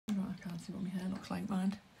can't see what my hair looks like,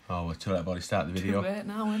 man. Oh, we're too late, buddy. Start the video. Too late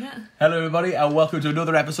now, isn't it? Hello, everybody, and welcome to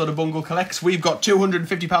another episode of Bungle Collects. We've got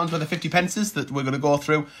 £250 worth of 50 pences that we're going to go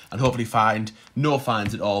through and hopefully find no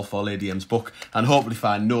finds at all for Lady M's book and hopefully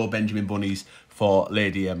find no Benjamin Bunnies for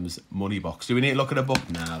Lady M's money box. Do we need to look at a book?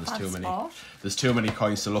 Nah, there's too many. There's too many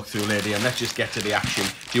coins to look through, Lady M. Let's just get to the action.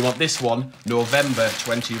 Do you want this one, November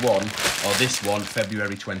 21, or this one,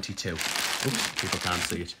 February 22? Oops, people can't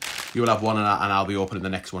see it. You will have one and I'll be opening the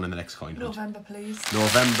next one in the next coin hunt. November, please.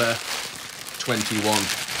 November 21.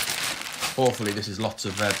 Hopefully this is lots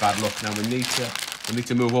of bad luck. Now we need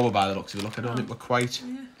to move over by the looks of it. Look, I don't think we're quite.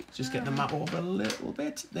 Yeah. Just get the map over a little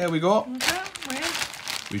bit. There we go.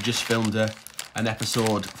 We've just filmed an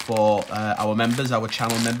episode for our members, our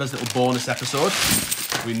channel members, little bonus episode.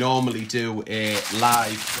 We normally do a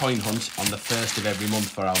live coin hunt on the 1st of every month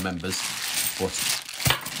for our members, but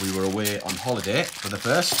we were away on holiday for the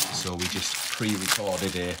first, so we just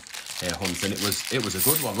pre-recorded a hunt, and it was a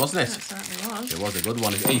good one, wasn't it? It certainly was. It was a good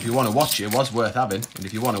one. If you want to watch it, it was worth having. And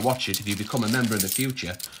if you want to watch it, if you become a member in the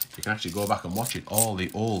future, you can actually go back and watch it. All the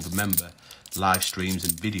old member live streams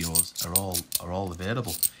and videos are all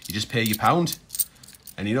available. You just pay your £1,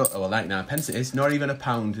 and you know, well, 99p it is. Not even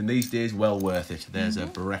 £1, and these days, well worth it. There's a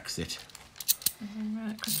Brexit.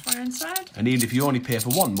 Inside. And even if you only pay for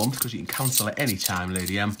 1 month, because you can cancel at any time,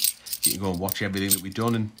 Lady M, you can go and watch everything that we've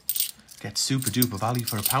done and get super duper value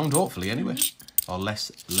for £1, hopefully, anyway. Or less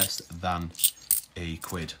than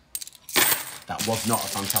 £1. That was not a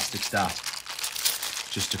fantastic start.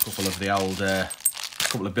 Just a couple of the old,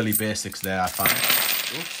 couple of Billy Basics there, I found.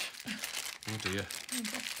 Oops. Oh dear.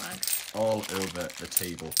 All over the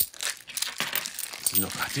table. This is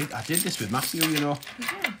not, I did this with Matthew, you know.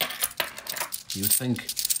 Yeah. You would think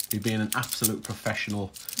me being an absolute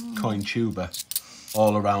professional coin tuber,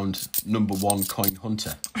 all around #1 coin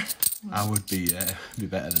hunter, I would be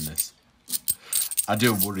better than this. I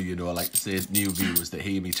do worry, you know, like say new viewers that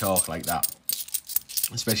hear me talk like that,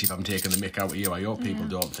 especially if I'm taking the mick out of you. I hope people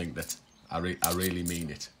don't think that I really mean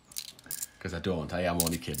it, because I don't. I am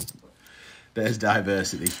only kidding. There's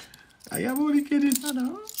diversity. I am only kidding. I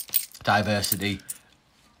know. Diversity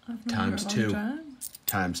times 2.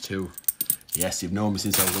 Times 2. Yes, you've known me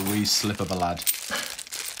since I was a wee slip of a lad.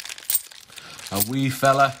 A wee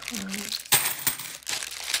fella.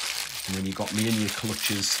 And then you got me in your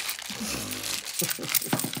clutches.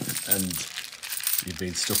 And you've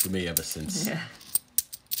been stuck with me ever since. Yeah.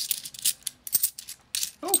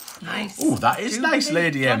 Oh, nice. Oh, that is nice,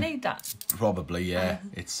 Lady M. I need that. Probably, yeah.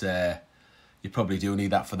 It's you probably do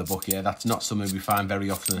need that for the book, yeah. That's not something we find very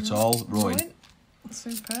often at all. Rowing.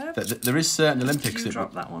 Superb. There is certain Olympics that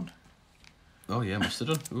drop that one. Oh yeah, must have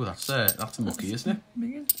done. Oh, that's a mucky, isn't it?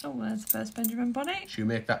 Oh, there's the first Benjamin Bunny. Should we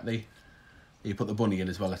make that you put the bunny in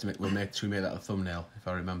as well? Should we make that a thumbnail, if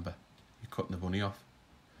I remember? You're cutting the bunny off.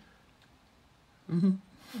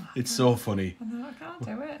 It's so funny. No, I can't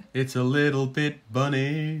do it. It's a little bit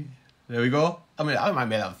bunny. There we go. I mean, I might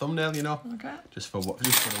make that a thumbnail, you know. Okay. Just for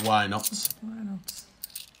the why nots. Why not?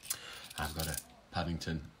 I've got a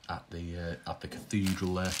Paddington at the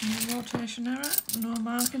cathedral there. No rotation error, no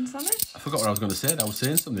markings on it. I forgot what I was going to say. I was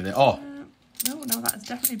saying something there. Oh. No, that's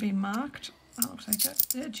definitely been marked. That looks like it.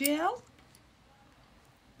 Is it a GL?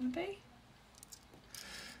 Maybe?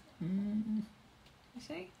 You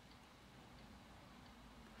see?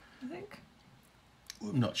 I think.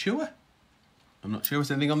 I'm not sure. Is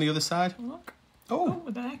there anything on the other side? Look. Oh,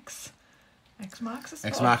 with an X. X marks the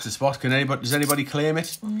spot. X marks the spot. Does anybody claim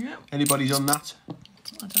it? Yeah. Anybody done that?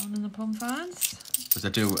 I don't in the plum fans. Because I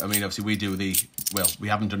do. I mean, obviously we do we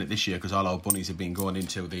haven't done it this year because all our bunnies have been going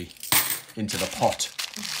into the pot.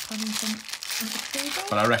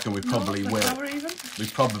 But I reckon we probably will. We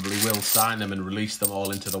probably will sign them and release them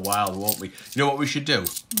all into the wild, won't we? You know what we should do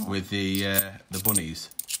with the bunnies?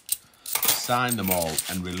 Sign them all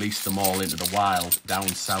and release them all into the wild down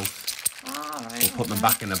south. Right, we'll put them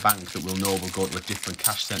back in a bank that we'll know will go to a different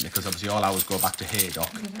cash centre, because obviously all ours go back to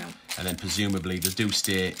Haydock, and then presumably they do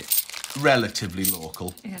stay relatively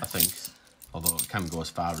local, I think. Although it can go as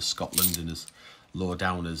far as Scotland and as low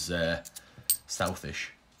down as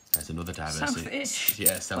Southish. There's another diversity. Southish?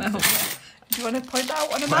 Yeah, Southish. Do you want to point that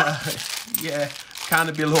out on a map? Yeah, kind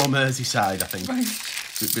of below Merseyside, I think.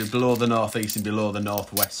 Right. Below the northeast and below the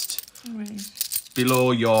northwest. Right.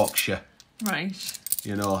 Below Yorkshire. Right.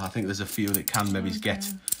 You know, I think there's a few that can maybe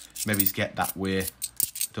get that way.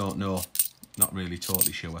 Don't know. Not really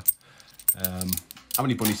totally sure. How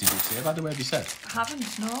many bunnies did you say? By the way, have you said? I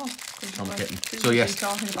haven't, no. I'm kidding. So yes,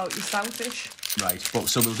 talking about your Southish. Right, but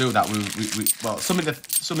so we'll do that. Well, something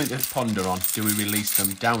to ponder on. Do we release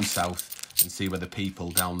them down south and see whether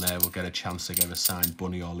people down there will get a chance to get a signed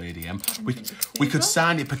Bunny or Lady M. We could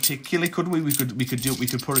sign it particularly, couldn't we? We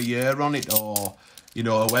could put a year on it, or you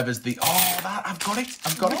know, whoever's the I've got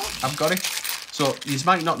it. So you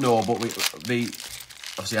might not know, but we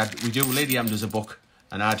do. Lady M does a book,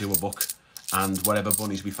 and I do a book, and whatever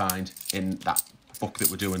bunnies we find in that book that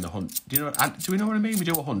we're doing the hunt. Do we know what I mean? We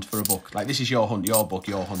do a hunt for a book. Like, this is your hunt, your book,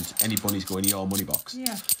 your hunt. Any bunnies go in your money box.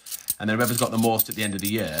 Yeah. And then whoever's got the most at the end of the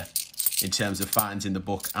year, in terms of finds in the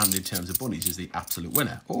book and in terms of bunnies, is the absolute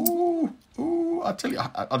winner. Ooh, I'll tell you,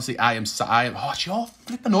 honestly, I am, it's your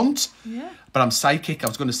flipping hunt. Yeah. But I'm psychic. I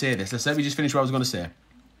was going to say this. Let me just finish what I was going to say.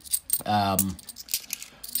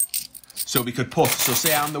 So we could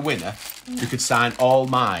say I'm the winner, we could sign all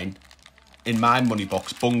mine in my money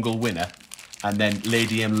box, Bungle winner, and then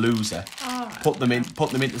Lady M loser. Put them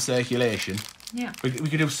into circulation. Yeah. We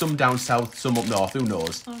could do some down south, some up north, who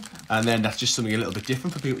knows? Okay. And then that's just something a little bit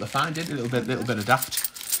different for people to find it, a little bit of daft.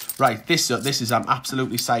 Right, this is I'm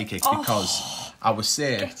absolutely psychic because I was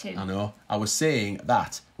saying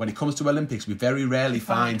that when it comes to Olympics, we very rarely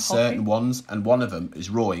find certain ones, and one of them is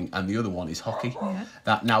rowing and the other one is hockey. Yeah.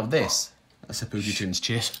 Sir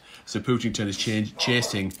Poochington is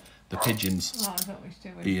chasing the pigeons. Oh, I don't know what he's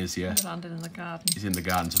doing. He is, yeah. He's landing in the garden. He's in the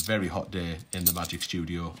garden. It's a very hot day in the Magic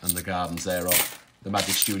Studio, and the gardens there are the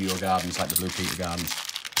Magic Studio Gardens, like the Blue Peter Gardens.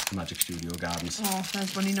 The Magic Studio Gardens. Oh,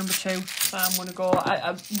 there's bunny number 2. So I'm going to go.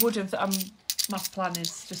 I would have. My plan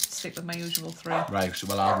is just to stick with my usual 3. Right. So,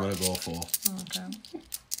 well, I'm going to go 4. Okay.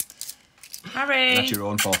 Harry. That's your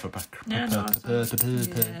own fault for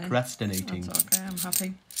procrastinating. That's okay. I'm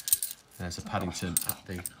happy. There's a Paddington at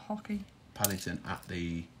the hockey. Paddington at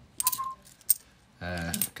the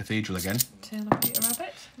cathedral again. Tail of Peter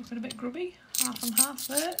Rabbit, looking a bit grubby, half and half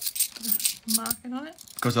there, marking on it.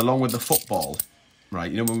 Because along with the football,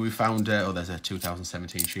 right, you know when we found, there's a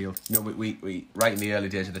 2017 shield. You know, we right in the early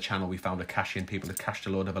days of the channel, we found a cash-in, people had cashed a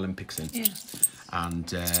load of Olympics in. Yeah.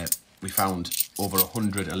 And we found over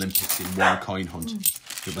 100 Olympics in one coin hunt.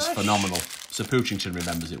 It was phenomenal. Sir Poochington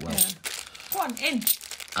remembers it well. Yeah. Go on, in.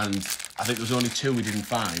 And I think there was only 2 we didn't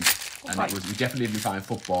find. And we definitely didn't find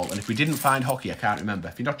football. And if we didn't find hockey, I can't remember.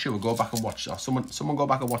 If you're not sure, go back and watch. Or someone go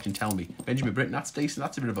back and watch and tell me. Benjamin Britten, that's decent.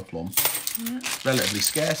 That's a bit of a plum. Yeah. Relatively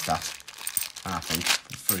scarce, that, I think,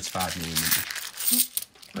 for its 5 million mintage.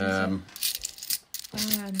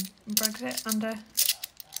 Brexit and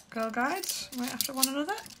Girl Guides right after one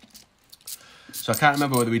another. So I can't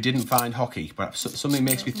remember whether we didn't find hockey, but something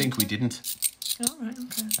makes me think we didn't. Oh, right,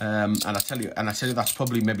 okay. And I tell you, that's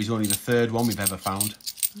probably maybe only the 3rd one we've ever found.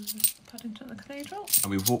 Paddington at the cathedral. And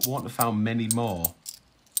we won't have found many more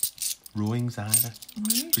rowings either.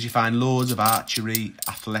 Because you find loads of archery,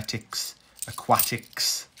 athletics,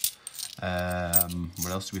 aquatics. What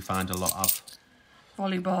else do we find a lot of?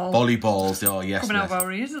 Volleyballs, oh yes. Coming out of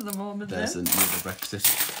our ears at the moment. There's the Brexit.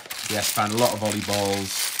 Yes, found a lot of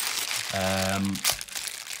volleyballs.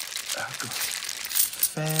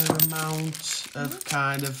 Fair amount of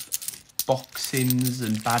kind of boxings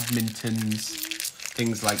and badmintons,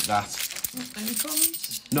 things like that.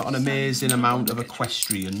 Not an amazing amount of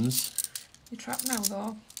equestrians. You're trapped now,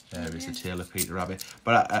 though. There is the tail of Peter Rabbit.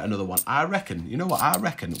 But another one. I reckon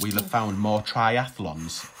we'll have found more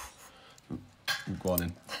triathlons. Go on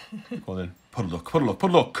in. Put a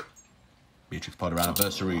look. Beatrix Potter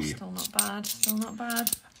anniversary. Still not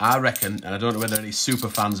bad. I reckon, and I don't know whether any super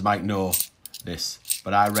fans might know this,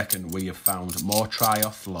 but I reckon we have found more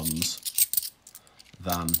triathlons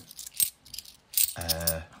than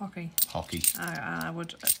hockey. I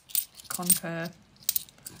would concur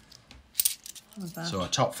with that. So a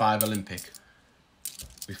top 5 Olympic,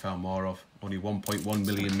 we found more of. Only 1.1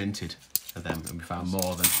 million minted of them, and we found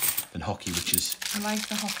more than hockey, which is... I like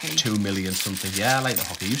the hockey. 2 million something. Yeah, I like the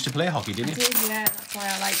hockey. You used to play hockey, didn't you? I did, yeah. That's why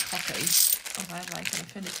I like hockey. I have like an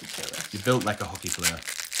affinity to it. You're built like a hockey player.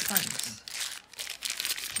 Thanks.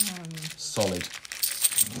 Solid.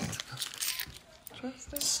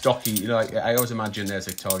 Stocky. You know, I always imagine there's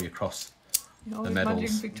Victoria Cross. You always imagine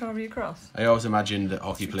Victoria Cross? I always imagine that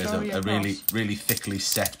hockey players are really, really thickly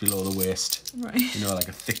set below the waist. Right. You know, like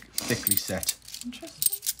a thickly set.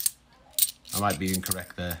 Interesting. I might be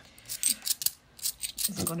incorrect there.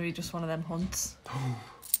 Is it going to be just one of them hunts? Oh,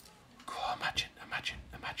 imagine.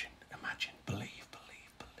 Believe.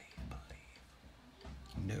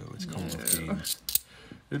 No, it's Commonwealth Games.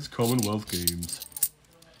 It's Commonwealth Games.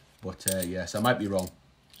 But, yes, I might be wrong.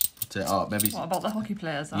 But, maybe... What about the hockey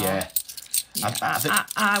players? Yeah.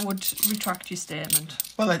 I would retract your statement.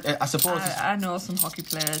 Well, I suppose... I know some hockey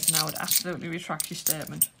players and I would absolutely retract your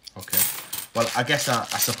statement. Okay. Well, I guess I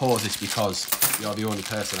suppose it's because you're the only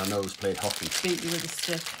person I know who's played hockey. Beat you with a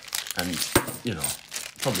stick. And, you know,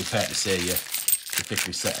 probably fair to say you're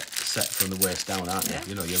thickly set from the waist down, aren't you? Yeah.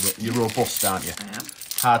 You know, you're robust, aren't you? I am.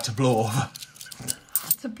 Hard to blow over.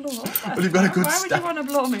 To blow up. But you've got a good Why would you want to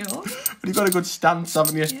blow me up? But you've got a good stance,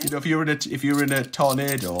 haven't you? Yeah. You know, if you were in a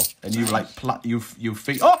tornado and you like you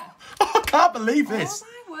feet. Oh, I can't believe this.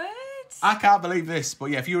 Oh my word! I can't believe this.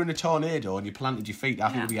 But yeah, if you were in a tornado and you planted your feet, I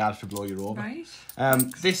think it'd be hard to blow you over. Right.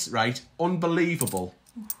 This unbelievable.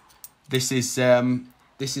 This is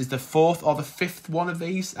the 4th or the 5th one of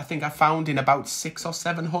these. I think I found in about 6 or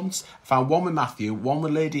 7 hunts. I found one with Matthew, one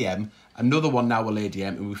with Lady M, another one now with Lady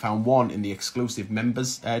M, and we found one in the exclusive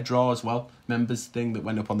members draw as well. Members thing that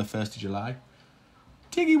went up on the 1st of July.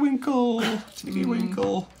 Tiggy Winkle. Tiggy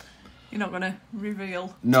Winkle. You're not going to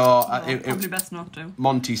reveal? No. Probably best not to.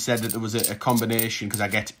 Monty said that there was a combination, because I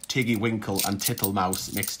get Tiggy Winkle and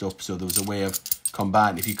Tittlemaus mixed up, so there was a way of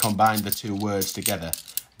combining. If you combine the 2 words together,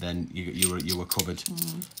 then you were covered.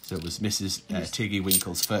 So it was Mrs. Tiggy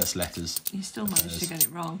Winkle's first letters. You still managed to get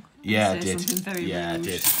it wrong. Yeah, I did. Something very rude. I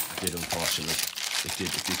did, unfortunately. It did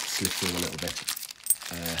slip through a little bit.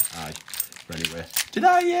 Aye. But anyway. Did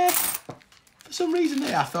I, for some reason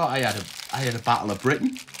there, I thought I had a Battle of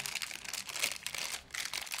Britain.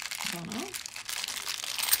 I don't know.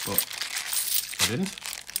 But I didn't.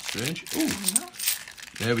 Strange.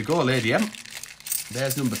 Ooh. There we go, Lady M.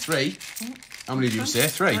 There's number 3. How many did you say?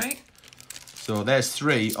 3. Right. So there's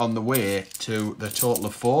 3 on the way to the total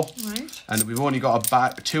of 4. Right. And we've only got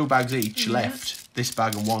 2 bags each left. This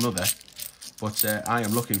bag and one other. But I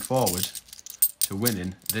am looking forward to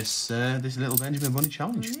winning this little Benjamin Bunny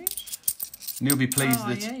challenge. Right. And you'll be pleased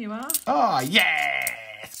that... yeah, you are. Oh,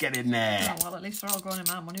 yes! Get in there. Oh, well, at least they're all going in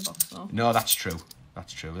my money box, though. No, that's true.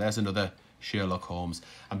 That's true. There's another Sherlock Holmes.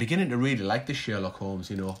 I'm beginning to really like the Sherlock Holmes,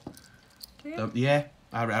 you know. Do you? Yeah,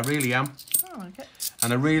 I really am. I like it.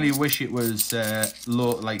 And I really wish it was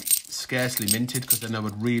scarcely minted, because then I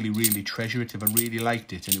would really, really treasure it if I really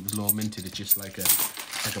liked it and it was low minted. It's just like a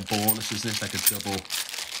bonus, isn't it? Like a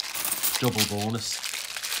double bonus.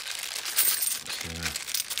 So,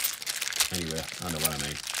 anyway, I know what I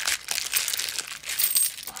mean.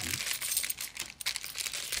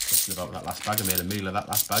 Thinking about that last bag. I made a meal of that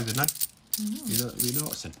last bag, didn't I? You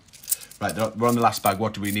noticing? Right, we're on the last bag.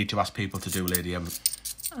 What do we need to ask people to do, Lady M?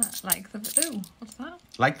 Like the... Ooh, what's that?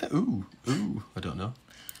 Like the... Ooh, I don't know.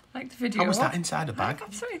 Like the video. How was that inside a bag? I've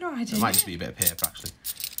absolutely no idea. It might just be a bit of paper, actually.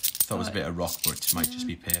 I thought it was a bit of rock, but it might just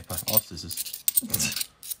be paper. Or scissors.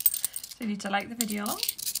 So you need to like the video.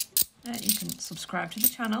 You can subscribe to the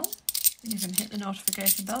channel. You can hit the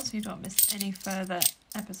notification bell so you don't miss any further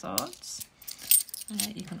episodes.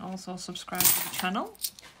 You can also subscribe to the channel.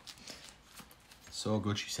 So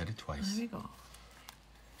good, she said it twice. There we go.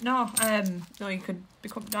 No, you could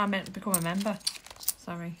become a member.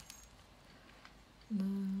 Sorry.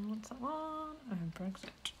 What's that one?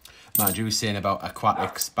 Brexit. Mind you, was saying about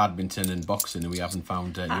aquatics, badminton, and boxing, and we haven't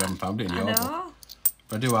found you haven't found it in your book.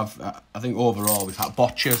 But I do have. I think overall we've had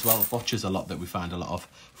bocce as well. Bocce's a lot that we find a lot of.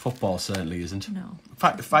 Football certainly isn't. No. In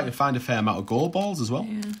fact, you find a fair amount of goal balls as well.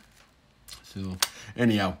 Yeah. So,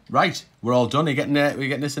 anyhow, right, we're all done. We're getting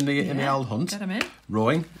this in the old hunt. Get them in.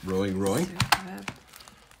 Rowing. Superb.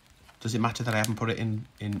 Does it matter that I haven't put it in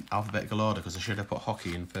alphabetical order, because I should have put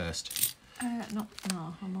hockey in first? No,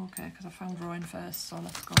 I'm okay, because I found rowing first, so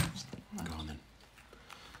let's go. Go on then.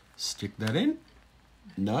 Stick that in.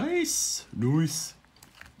 Nice. You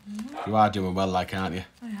are doing well, like, aren't you?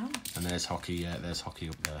 I am. And there's hockey. There's hockey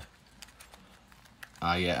up there.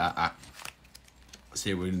 I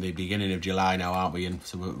see, we're in the beginning of July now, aren't we? And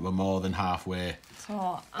so we're more than halfway.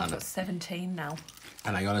 So I've got 17 now.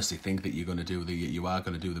 And I honestly think that you are going to do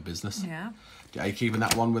the business. Yeah. Are you keeping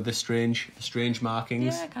that one with the strange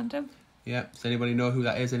markings? Yeah, I can do. Yeah. Does anybody know who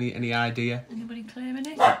that is? Any idea? Anybody claiming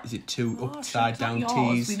it? Is it 2 upside down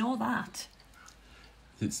T's? We know that.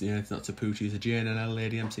 It's not Tapucci, it's a J and an L,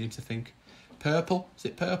 Lady M seems to think. Purple? Is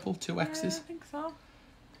it purple? 2 X's? Yeah, I think so.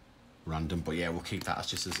 Random, but yeah, we'll keep that as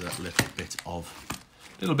just as a little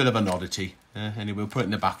bit of an oddity. Anyway, we'll put it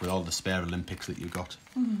in the back with all the spare Olympics that you got,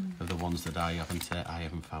 of the ones that I haven't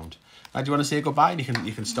found. Do you want to say goodbye? And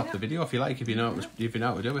you can stop the video if you like, if you know how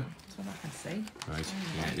to do it. That's what I can see. Right,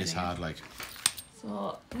 yeah, it is hard, like.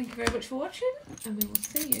 So thank you very much for watching, and we will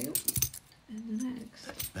see you in the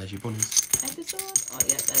next. There's your bunnies. Episode. Oh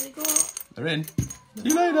yeah, there they go. They're in. See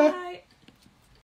you later. Bye.